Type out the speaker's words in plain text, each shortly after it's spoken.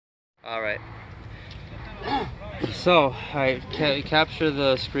Alright. So, I capture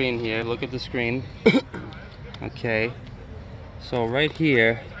the screen here. Look at the screen. Okay. So right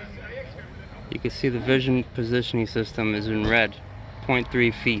here, you can see the vision positioning system is in red,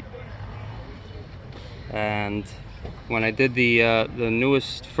 0.3 feet. And when I did the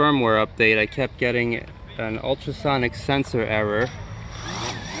newest firmware update, I kept getting an ultrasonic sensor error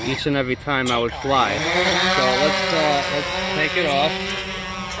each and every time I would fly. So let's take it off.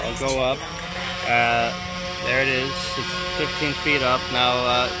 I'll go up. There it is. It's 15 feet up.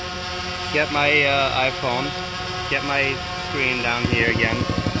 Now get my iPhone. Get my screen down here again.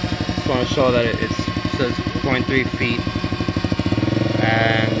 Just want to show that it says 0.3 feet.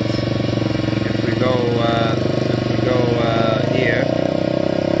 And if we go here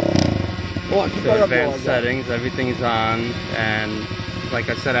to advanced settings, everything's on. And like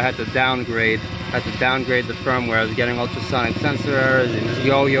I said, I had to downgrade the firmware. I was getting ultrasonic sensor errors. It was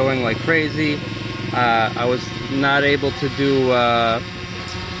yo-yoing like crazy. I was not able to do a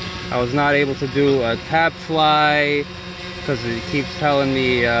tab fly because it keeps telling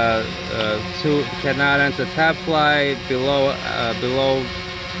me cannot enter tab fly below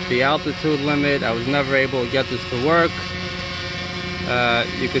the altitude limit. I was never able to get this to work.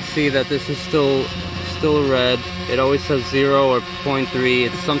 You could see that this is still red. It always says 0 or 0.3.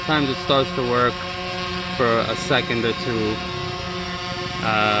 Sometimes it starts to work for a second or two,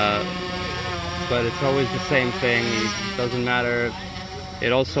 but it's always the same thing. It doesn't matter.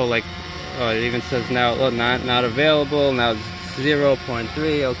 It also it even says now not available. Now it's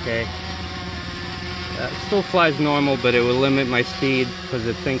 0.3. Okay, it still flies normal, but it will limit my speed because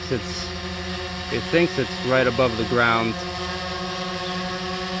it thinks it's right above the ground.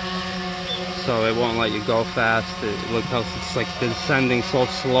 So it won't let you go fast. Look how it's like descending so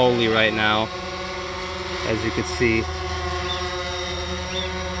slowly right now, as you can see.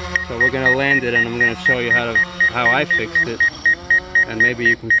 So we're gonna land it, and I'm gonna show you how I fixed it, and maybe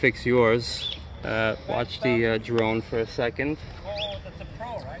you can fix yours. Watch the drone for a second. Oh, that's a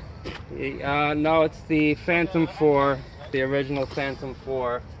Pro, right? No, it's the Phantom 4, the original Phantom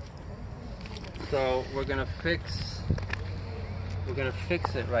 4. So we're gonna fix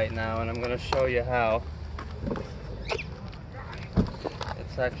it right now, and I'm gonna show you how.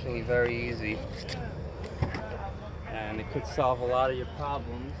 It's actually very easy, and it could solve a lot of your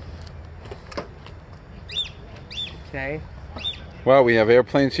problems. Okay. Wow, we have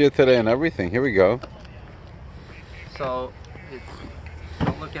airplanes here today and everything. Here we go. So,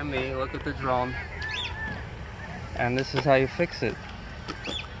 don't look at me, look at the drone. And this is how you fix it.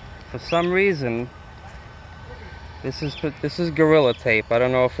 For some reason, this is Gorilla Tape. I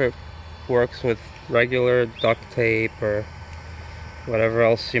don't know if it works with regular duct tape or whatever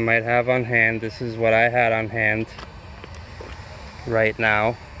else you might have on hand. This is what I had on hand right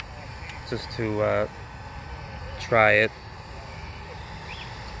now, just to try it.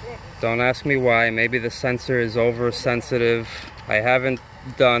 Don't ask me why. Maybe the sensor is oversensitive. I haven't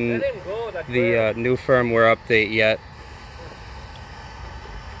done the new firmware update yet,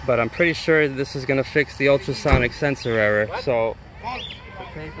 but I'm pretty sure this is going to fix the ultrasonic sensor error. So the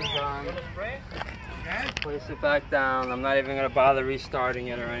tape is on. Place it back down. I'm not even going to bother restarting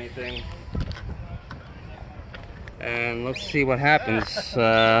it or anything. And let's see what happens.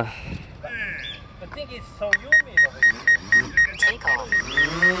 I think it's so yummy. Take off.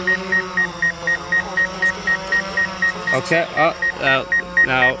 Okay.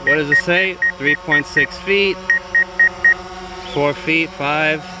 Now what does it say? 3.6 feet. 4 feet,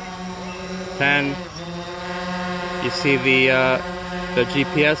 5, 10. You see the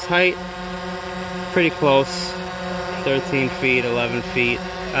GPS height? Pretty close. 13 feet, 11 feet.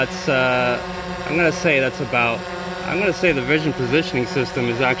 That's I'm gonna say the vision positioning system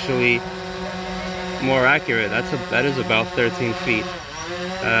is actually more accurate. That is about 13 feet.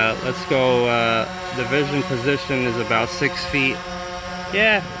 Let's go. The vision position is about 6 feet.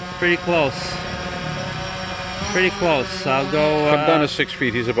 Yeah, pretty close. Pretty close. I'll go. Come down to 6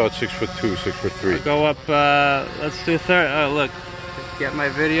 feet. He's about 6'2", 6'3". I'll go up. Let's do third. Look, get my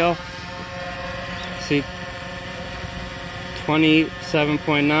video. See,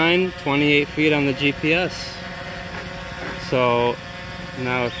 27.9, 28 feet on the GPS. So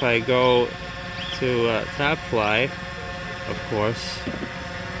now if I go to tab fly, of course,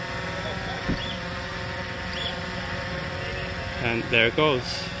 and there it goes.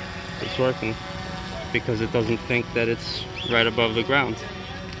 It's working, because it doesn't think that it's right above the ground.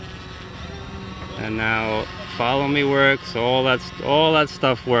 And now follow me works. All that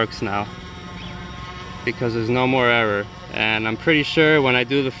stuff works now, because there's no more error. And I'm pretty sure when I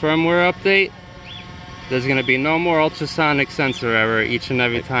do the firmware update, There's gonna be no more ultrasonic sensor error each and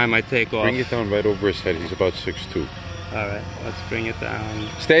every time I take off. Bring it down right over his head. He's about 6'2". Alright, let's bring it down.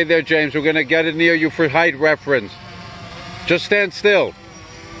 Stay there, James. We're gonna get it near you for height reference. Just stand still.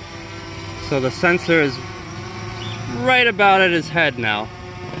 So the sensor is right about at his head now.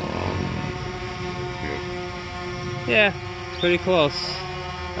 Yeah, pretty close.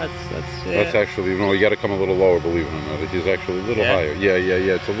 Yeah. That's actually, no, you got to come a little lower, believe it or not. He's actually a little higher. Yeah.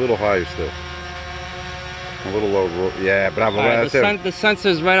 It's a little higher still. A little lower. Yeah, bravo. Right, That's it. the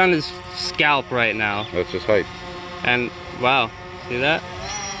sensor's right on his scalp right now. That's his height. And wow, see that?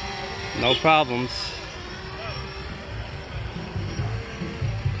 No problems.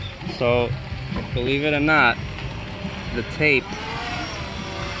 So, believe it or not, the tape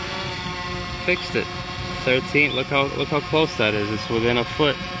fixed it. 13. Look how close that is. It's within a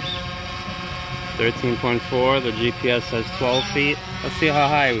foot. 13.4. The GPS says 12 feet. Let's see how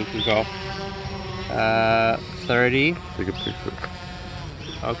high we can go. 30. Take a picture.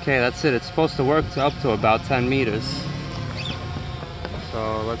 Okay, that's it. It's supposed to work up to about 10 meters.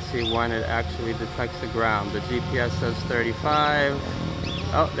 So let's see when it actually detects the ground. The GPS says 35.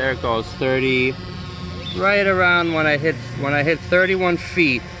 Oh, there it goes. 30. Right around when I hit 31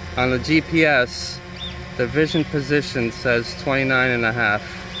 feet on the GPS. The vision position says 29.5,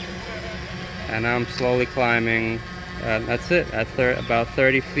 and I'm slowly climbing. That's it. At about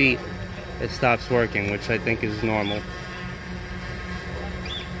 30 feet, it stops working, which I think is normal.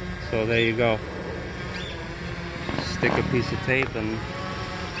 So there you go. Stick a piece of tape, and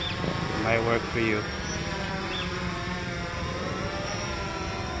it might work for you.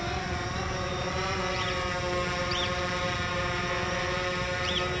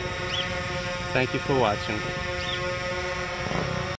 Thank you for watching.